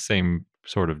 but the same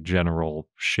sort of general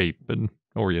shape and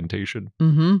orientation.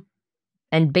 Mm-hmm.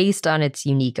 And based on its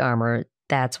unique armor,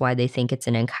 that's why they think it's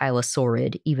an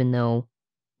ankylosaurid, even though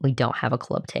we don't have a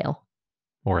club tail.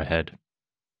 Or a head.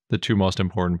 The two most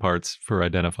important parts for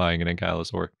identifying an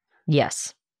ankylosaur.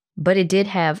 Yes. But it did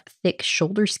have thick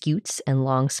shoulder scutes and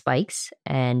long spikes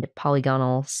and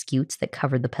polygonal scutes that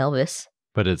covered the pelvis.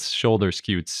 But its shoulder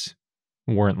scutes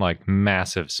weren't like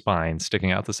massive spines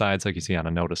sticking out the sides like you see on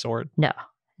a notosaurid. No,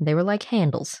 they were like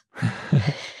handles.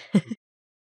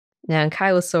 Now,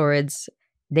 ankylosaurids,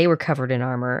 they were covered in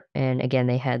armor, and again,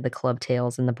 they had the club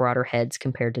tails and the broader heads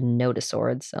compared to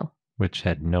notosaurids, so. Which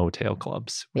had no tail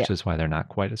clubs, which is why they're not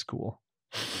quite as cool.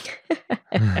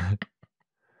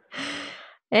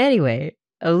 Anyway,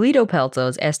 Aletopelta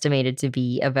is estimated to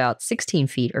be about 16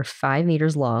 feet or 5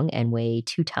 meters long and weigh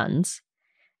 2 tons.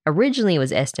 Originally, it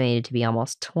was estimated to be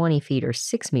almost 20 feet or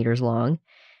 6 meters long,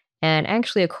 and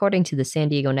actually, according to the San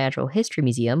Diego Natural History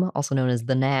Museum, also known as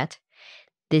the NAT,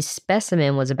 this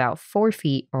specimen was about 4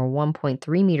 feet or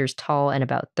 1.3 meters tall and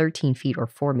about 13 feet or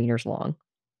 4 meters long.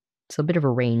 So a bit of a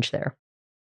range there.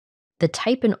 The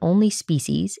type and only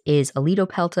species is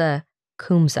Aletopelta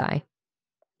coombsi.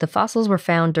 The fossils were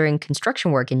found during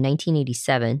construction work in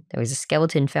 1987. There was a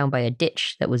skeleton found by a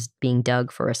ditch that was being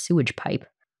dug for a sewage pipe.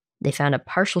 They found a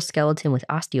partial skeleton with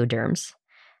osteoderms.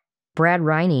 Brad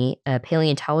Riney, a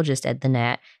paleontologist at the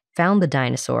NAT, found the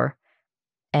dinosaur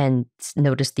and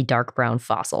noticed the dark brown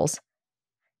fossils.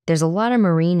 There's a lot of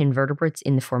marine invertebrates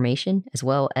in the formation, as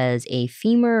well as a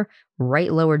femur,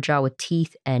 right lower jaw with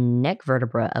teeth, and neck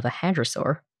vertebra of a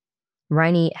hadrosaur.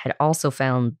 Riney had also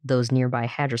found those nearby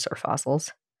hadrosaur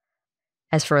fossils.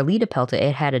 As for Aletopelta,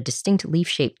 it had a distinct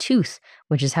leaf-shaped tooth,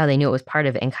 which is how they knew it was part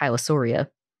of Ankylosauria.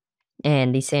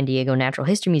 And the San Diego Natural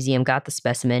History Museum got the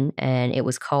specimen, and it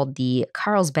was called the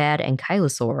Carlsbad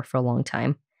ankylosaur for a long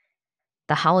time.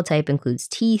 The holotype includes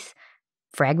teeth,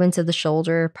 fragments of the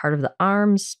shoulder, part of the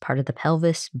arms, part of the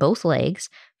pelvis, both legs,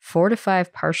 4 to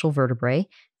 5 partial vertebrae,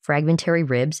 fragmentary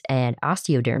ribs, and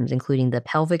osteoderms, including the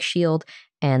pelvic shield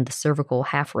and the cervical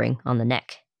half ring on the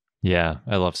neck. Yeah,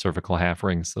 I love cervical half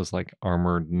rings. Those like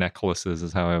armored necklaces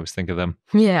is how I always think of them.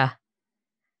 Yeah.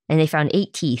 And they found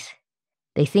 8 teeth.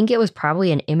 They think it was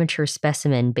probably an immature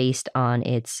specimen based on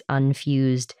its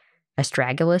unfused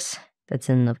astragalus that's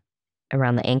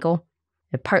around the ankle.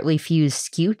 Partly fused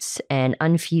scutes and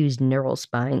unfused neural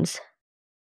spines.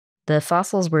 The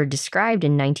fossils were described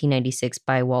in 1996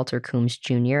 by Walter Coombs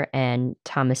Jr. and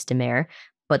Thomas Demare,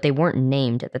 but they weren't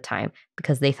named at the time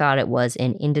because they thought it was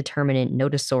an indeterminate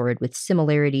notosaurid with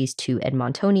similarities to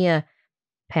Edmontonia,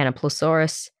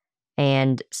 Panoplosaurus,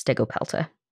 and Stegopelta.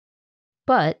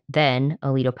 But then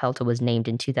Aletopelta was named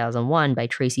in 2001 by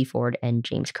Tracy Ford and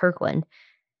James Kirkland.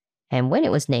 And when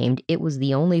it was named, it was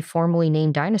the only formally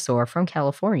named dinosaur from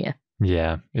California.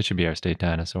 Yeah, it should be our state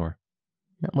dinosaur.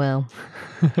 Well,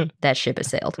 that ship has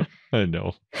sailed. I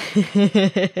know.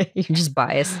 You're just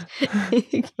biased.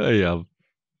 I am.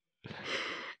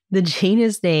 The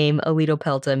genus name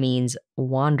Aletopelta means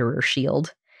wanderer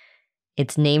shield.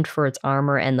 It's named for its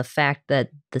armor and the fact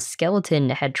that the skeleton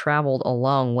had traveled a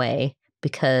long way,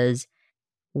 because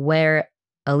where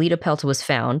Aletopelta was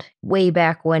found, way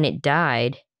back when it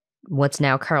died, what's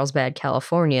now Carlsbad,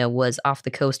 California, was off the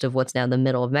coast of what's now the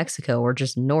middle of Mexico, or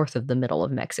just north of the middle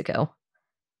of Mexico.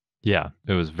 Yeah,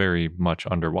 it was very much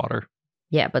underwater.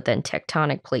 Yeah, but then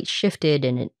tectonic plates shifted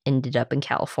and it ended up in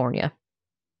California.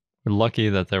 We're lucky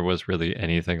that there was really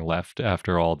anything left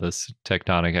after all this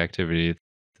tectonic activity.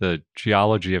 The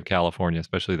geology of California,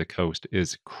 especially the coast,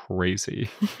 is crazy.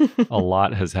 A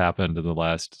lot has happened in the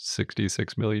last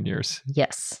 66 million years.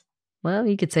 Yes. Well,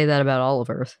 you could say that about all of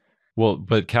Earth. Well,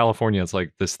 but California is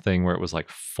like this thing where it was like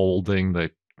folding the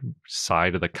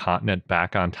side of the continent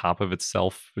back on top of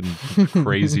itself in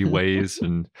crazy ways,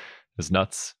 and it's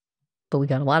nuts. But we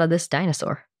got a lot of this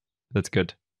dinosaur. That's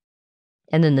good.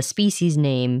 And then the species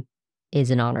name is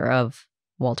in honor of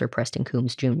Walter Preston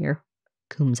Coombs Jr.,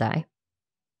 Coombs Eye.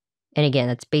 And again,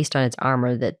 it's based on its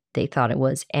armor that they thought it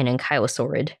was an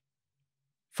Ankylosaurid.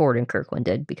 Ford and Kirkland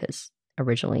did, because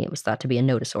originally it was thought to be a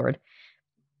nodosaurid.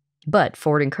 But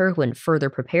Ford and Kirkland further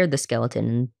prepared the skeleton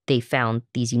and they found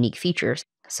these unique features.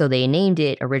 So they named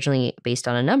it originally based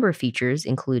on a number of features,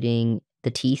 including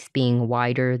the teeth being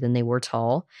wider than they were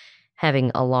tall,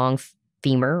 having a long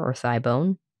femur or thigh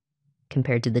bone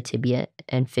compared to the tibia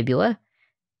and fibula,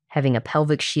 having a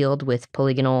pelvic shield with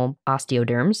polygonal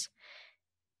osteoderms,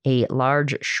 a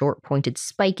large short pointed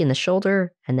spike in the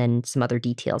shoulder, and then some other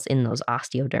details in those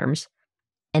osteoderms.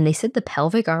 And they said the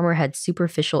pelvic armor had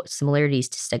superficial similarities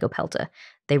to Stegopelta.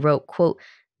 They wrote, quote,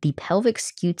 "The pelvic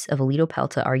scutes of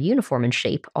Aletopelta are uniform in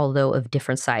shape, although of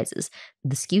different sizes.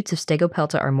 The scutes of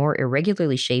Stegopelta are more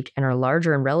irregularly shaped and are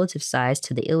larger in relative size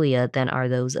to the ilia than are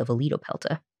those of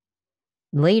Aletopelta."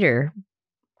 Later,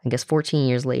 I guess 14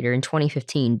 years later, in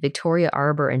 2015, Victoria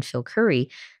Arbour and Phil Curry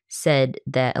said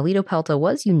that Aletopelta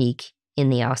was unique in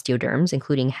the osteoderms,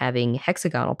 including having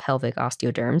hexagonal pelvic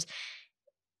osteoderms,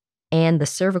 and the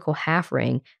cervical half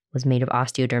ring was made of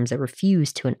osteoderms that were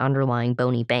fused to an underlying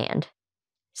bony band.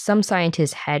 Some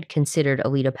scientists had considered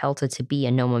Aletopelta to be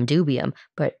a novum dubium,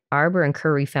 but Arbour and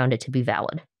Curry found it to be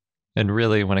valid. And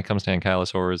really, when it comes to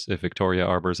ankylosaurs, if Victoria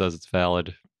Arbour says it's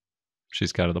valid,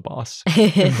 she's kind of the boss.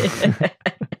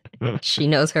 She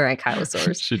knows her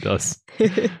ankylosaurs. She does.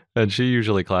 And she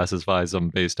usually classifies them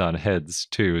based on heads,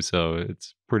 too. So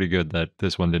it's pretty good that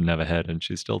this one didn't have a head and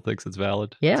she still thinks it's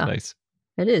valid. Yeah. It's nice.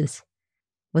 It is.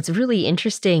 What's really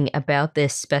interesting about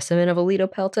this specimen of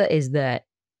Aletopelta is that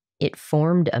it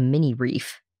formed a mini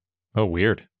reef. Oh,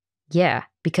 weird. Yeah,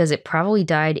 because it probably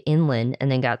died inland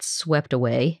and then got swept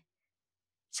away.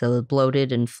 So it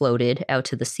bloated and floated out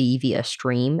to the sea via a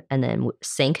stream and then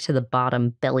sank to the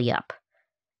bottom belly up.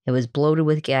 It was bloated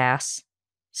with gas,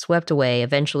 swept away.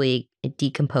 Eventually, it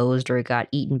decomposed or it got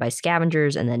eaten by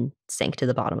scavengers and then sank to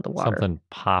the bottom of the water. Something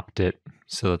popped it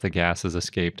so that the gases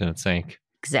escaped and it sank.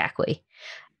 Exactly.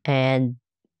 And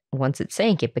once it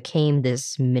sank, it became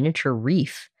this miniature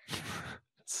reef.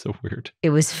 It's so weird. It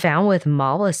was found with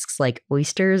mollusks like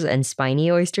oysters and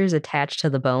spiny oysters attached to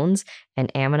the bones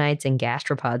and ammonites and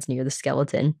gastropods near the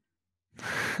skeleton.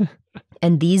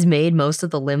 And these made most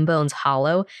of the limb bones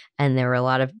hollow, and there were a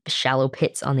lot of shallow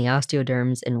pits on the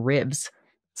osteoderms and ribs.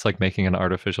 It's like making an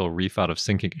artificial reef out of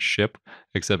sinking a ship,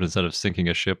 except instead of sinking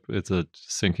a ship, it's a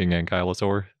sinking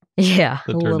ankylosaur. Yeah,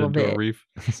 that a turned little into bit. A reef.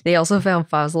 They also found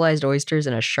fossilized oysters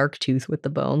and a shark tooth with the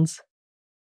bones.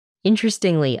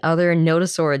 Interestingly, other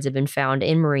nodosaurids have been found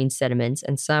in marine sediments,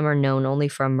 and some are known only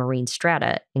from marine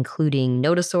strata, including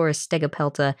Nodosaurus,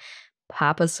 Stegopelta,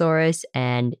 Papasaurus,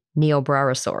 and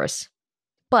Neobrarosaurus.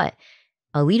 But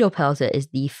Aletopelta is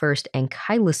the first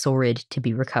ankylosaurid to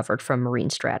be recovered from marine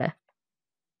strata.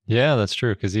 Yeah, that's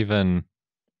true, because even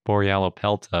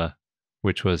Borealopelta,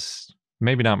 which was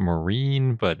maybe not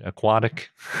marine, but aquatic,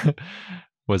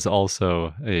 was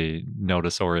also a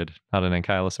nodosaurid, not an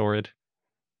ankylosaurid.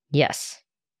 Yes.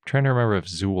 I'm trying to remember if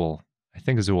Zool, I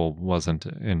think Zool wasn't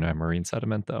in a marine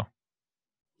sediment, though.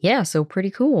 Yeah, so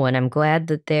pretty cool, and I'm glad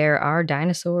that there are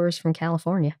dinosaurs from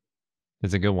California.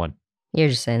 It's a good one. You're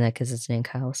just saying that because it's an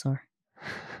ankylosaur.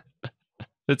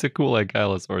 It's a cool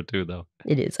ankylosaur, too, though.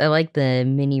 It is. I like the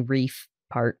mini reef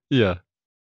part. Yeah.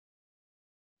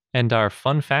 And our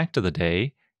fun fact of the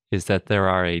day is that there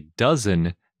are a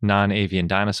dozen non-avian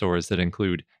dinosaurs that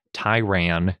include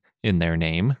Tyran in their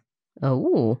name.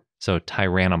 Oh. So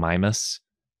Tyrannomimus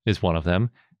is one of them.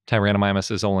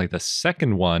 Tyrannomimus is only the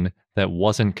second one that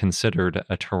wasn't considered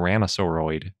a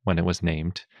tyrannosauroid when it was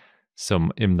named. So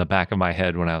in the back of my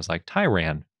head when I was like,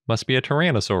 Tyran must be a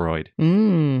tyrannosauroid.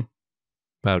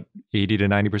 About 80 to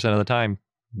 90% of the time,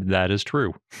 that is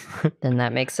true. Then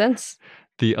that makes sense.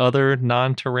 The other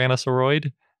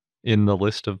non-tyrannosauroid in the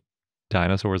list of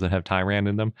dinosaurs that have Tyran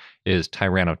in them is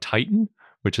Tyrannotitan,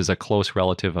 which is a close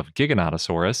relative of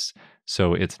Giganotosaurus.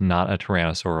 So it's not a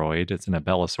tyrannosauroid, it's an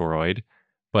Abelisaurid,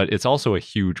 but it's also a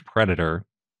huge predator.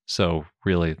 So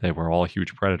really, they were all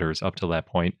huge predators up to that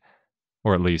point,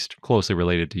 or at least closely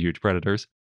related to huge predators.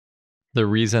 The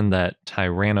reason that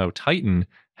Tyrannotitan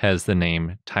has the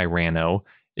name Tyranno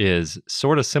is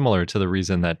sort of similar to the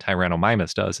reason that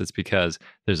Tyrannomimus does. It's because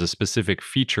there's a specific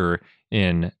feature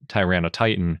in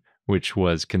Tyrannotitan which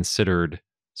was considered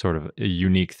sort of a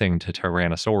unique thing to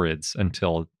Tyrannosaurids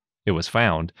until it was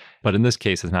found. But in this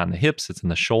case, it's not in the hips, it's in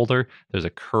the shoulder. There's a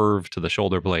curve to the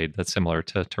shoulder blade that's similar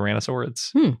to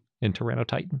Tyrannosaurids in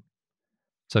Tyrannotitan.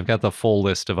 So I've got the full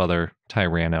list of other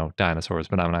Tyranno dinosaurs,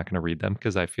 but I'm not going to read them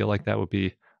because I feel like that would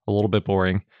be a little bit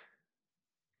boring.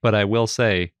 But I will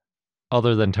say,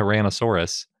 other than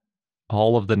Tyrannosaurus,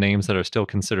 all of the names that are still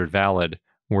considered valid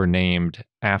were named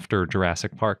after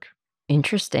Jurassic Park.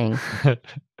 Interesting.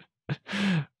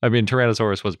 I mean,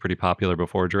 Tyrannosaurus was pretty popular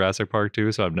before Jurassic Park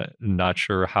too, so I'm not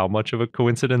sure how much of a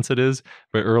coincidence it is.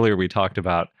 But earlier we talked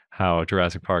about how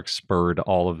Jurassic Park spurred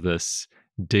all of this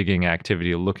digging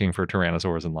activity looking for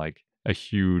Tyrannosaurs, and like a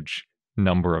huge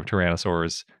number of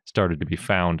Tyrannosaurs started to be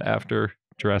found after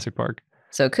Jurassic Park.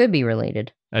 So it could be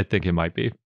related. I think it might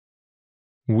be.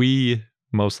 We,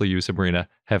 mostly you, Sabrina,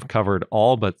 have covered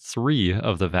all but 3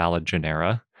 of the valid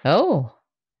genera. Oh.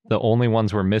 The only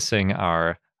ones we're missing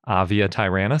are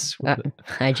Aviatyrannus.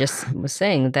 I just was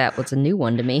saying that was a new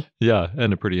one to me. Yeah,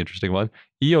 and a pretty interesting one.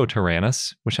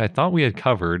 Eotyrannus, which I thought we had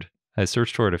covered. I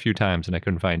searched for it a few times and I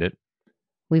couldn't find it.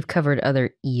 We've covered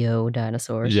other Eo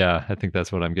dinosaurs. Yeah, I think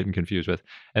that's what I'm getting confused with.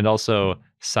 And also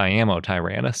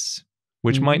Siamotyrannus,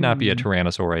 which might not be a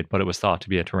tyrannosaurid, but it was thought to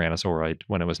be a tyrannosaurid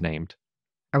when it was named.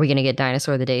 Are we going to get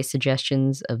Dinosaur of the Day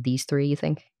suggestions of these 3, you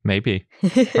think? Maybe.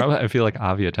 Probably, I feel like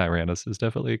Aviatyrannus is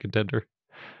definitely a contender.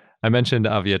 I mentioned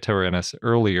Aviatyrannus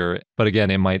earlier, but again,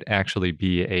 it might actually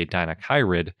be a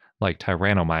Deinocheirid like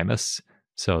Tyrannomimus.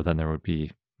 So then there would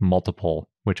be multiple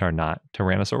which are not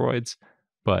tyrannosauroids,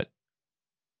 but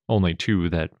only 2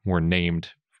 that were named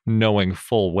knowing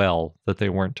full well that they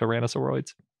weren't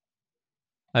tyrannosauroids.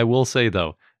 I will say,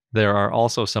 though, there are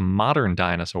also some modern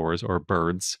dinosaurs or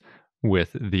birds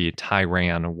with the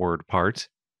Tyran word part,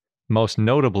 most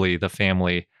notably the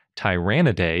family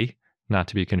Tyrannidae, not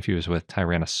to be confused with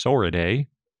Tyrannosauridae.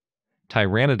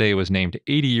 Tyrannidae was named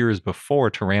 80 years before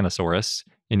Tyrannosaurus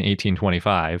in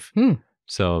 1825.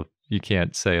 So you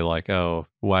can't say like, oh,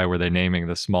 why were they naming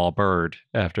the small bird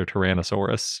after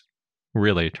Tyrannosaurus?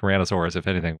 Really, Tyrannosaurus, if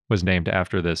anything, was named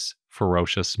after this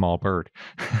ferocious small bird.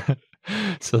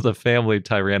 So the family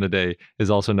Tyrannidae is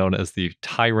also known as the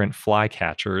tyrant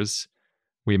flycatchers.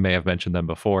 We may have mentioned them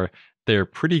before. They're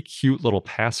pretty cute little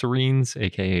passerines,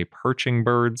 aka perching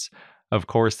birds. Of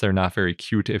course, they're not very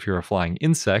cute if you're a flying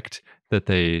insect that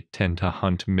they tend to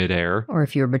hunt midair. Or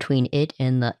if you're between it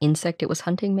and the insect it was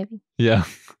hunting, maybe? Yeah.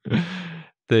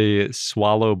 They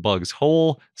swallow bugs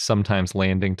whole, sometimes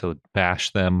landing to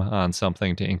bash them on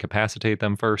something to incapacitate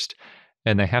them first.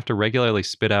 And they have to regularly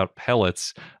spit out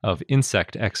pellets of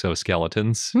insect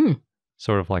exoskeletons,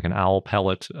 sort of like an owl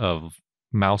pellet of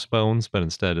mouse bones, but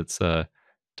instead it's a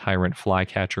tyrant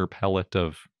flycatcher pellet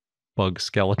of bug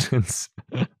skeletons.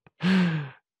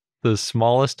 The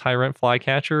smallest tyrant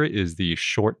flycatcher is the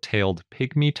short-tailed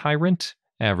pygmy tyrant,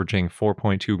 averaging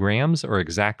 4.2 grams or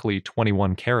exactly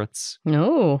 21 carats.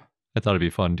 No. I thought it'd be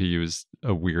fun to use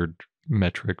a weird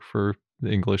metric for the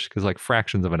English because like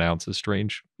fractions of an ounce is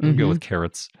strange. Go with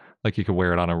carats, like you could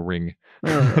wear it on a ring.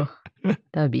 Oh, that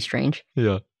would be strange.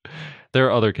 Yeah. There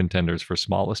are other contenders for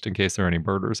smallest in case there are any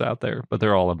birders out there, but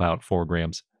they're all about 4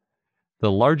 grams.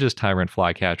 The largest tyrant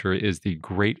flycatcher is the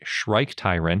Great Shrike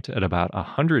Tyrant at about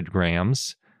 100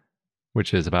 grams,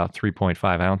 which is about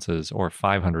 3.5 ounces or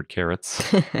 500 carats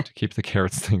to keep the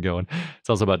carats thing going. It's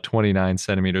also about 29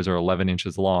 centimeters or 11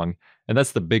 inches long, and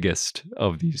that's the biggest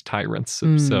of these tyrants.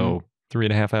 So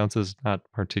 3.5 ounces, not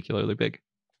particularly big.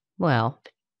 Well,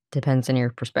 depends on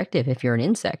your perspective if you're an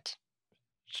insect.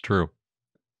 It's true.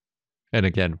 And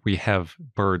again, we have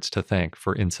birds to thank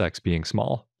for insects being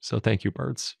small. So thank you,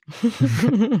 birds.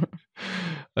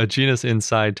 A genus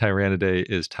inside Tyrannidae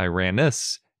is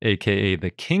Tyrannus, aka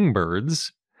the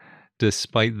kingbirds.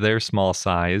 Despite their small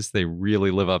size, they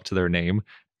really live up to their name.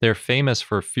 They're famous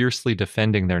for fiercely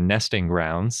defending their nesting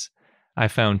grounds. I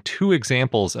found 2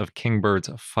 examples of kingbirds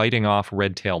fighting off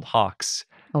red-tailed hawks.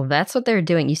 Oh, that's what they're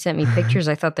doing. You sent me pictures.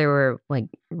 I thought they were like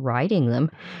riding them.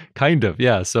 Kind of,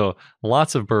 yeah. So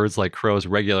lots of birds like crows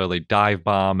regularly dive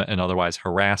bomb and otherwise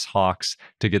harass hawks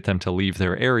to get them to leave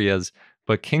their areas.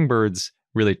 But kingbirds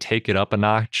really take it up a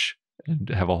notch and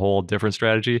have a whole different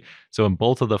strategy. So in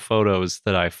both of the photos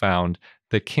that I found,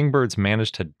 the kingbirds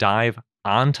managed to dive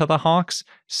onto the hawks,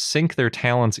 sink their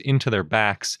talons into their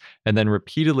backs, and then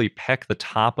repeatedly peck the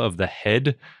top of the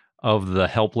head of the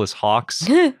helpless hawks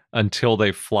until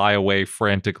they fly away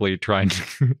frantically trying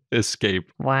to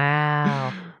escape.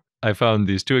 Wow. I found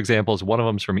these 2 examples. One of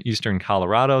them's from eastern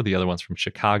Colorado. The other one's from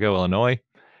Chicago, Illinois.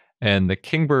 And the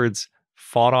kingbirds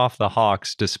fought off the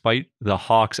hawks despite the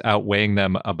hawks outweighing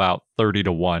them about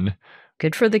 30-1.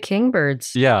 Good for the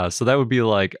kingbirds. Yeah, so that would be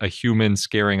like a human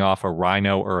scaring off a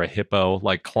rhino or a hippo,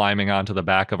 like climbing onto the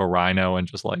back of a rhino and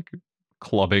just like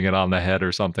clubbing it on the head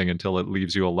or something until it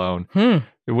leaves you alone.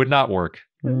 It would not work.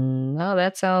 No,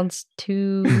 that sounds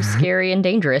too scary and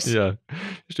dangerous. Yeah, you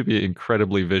have to be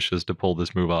incredibly vicious to pull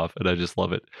this move off, and I just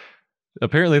love it.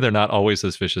 Apparently, they're not always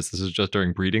this vicious. This is just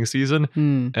during breeding season,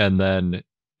 and then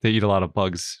they eat a lot of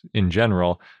bugs in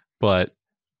general. But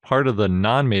part of the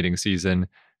non-mating season,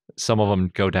 some of them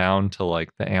go down to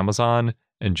like the Amazon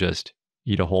and just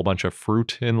eat a whole bunch of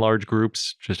fruit in large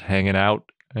groups, just hanging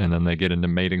out. And then they get into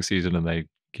mating season and they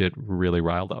get really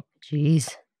riled up.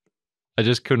 Jeez. I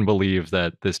just couldn't believe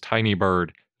that this tiny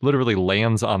bird literally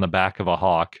lands on the back of a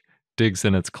hawk, digs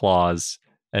in its claws,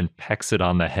 and pecks it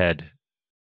on the head.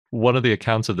 One of the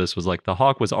accounts of this was like the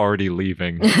hawk was already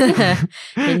leaving.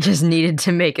 It just needed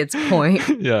to make its point.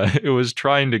 Yeah, it was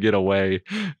trying to get away,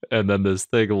 and then this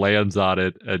thing lands on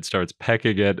it and starts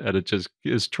pecking it, and it just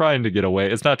is trying to get away.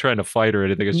 It's not trying to fight or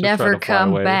anything. It's just Never trying to fly come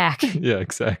away. back. Yeah,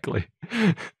 exactly.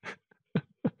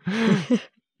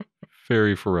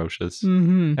 Very ferocious.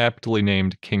 Aptly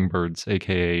named kingbirds,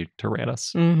 aka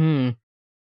Tyrannus.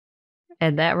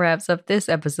 And that wraps up this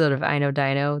episode of I Know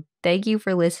Dino. Thank you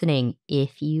for listening.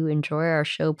 If you enjoy our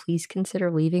show, please consider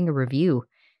leaving a review.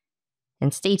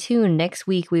 And stay tuned. Next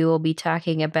week, we will be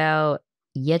talking about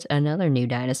yet another new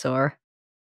dinosaur.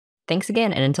 Thanks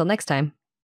again, and until next time.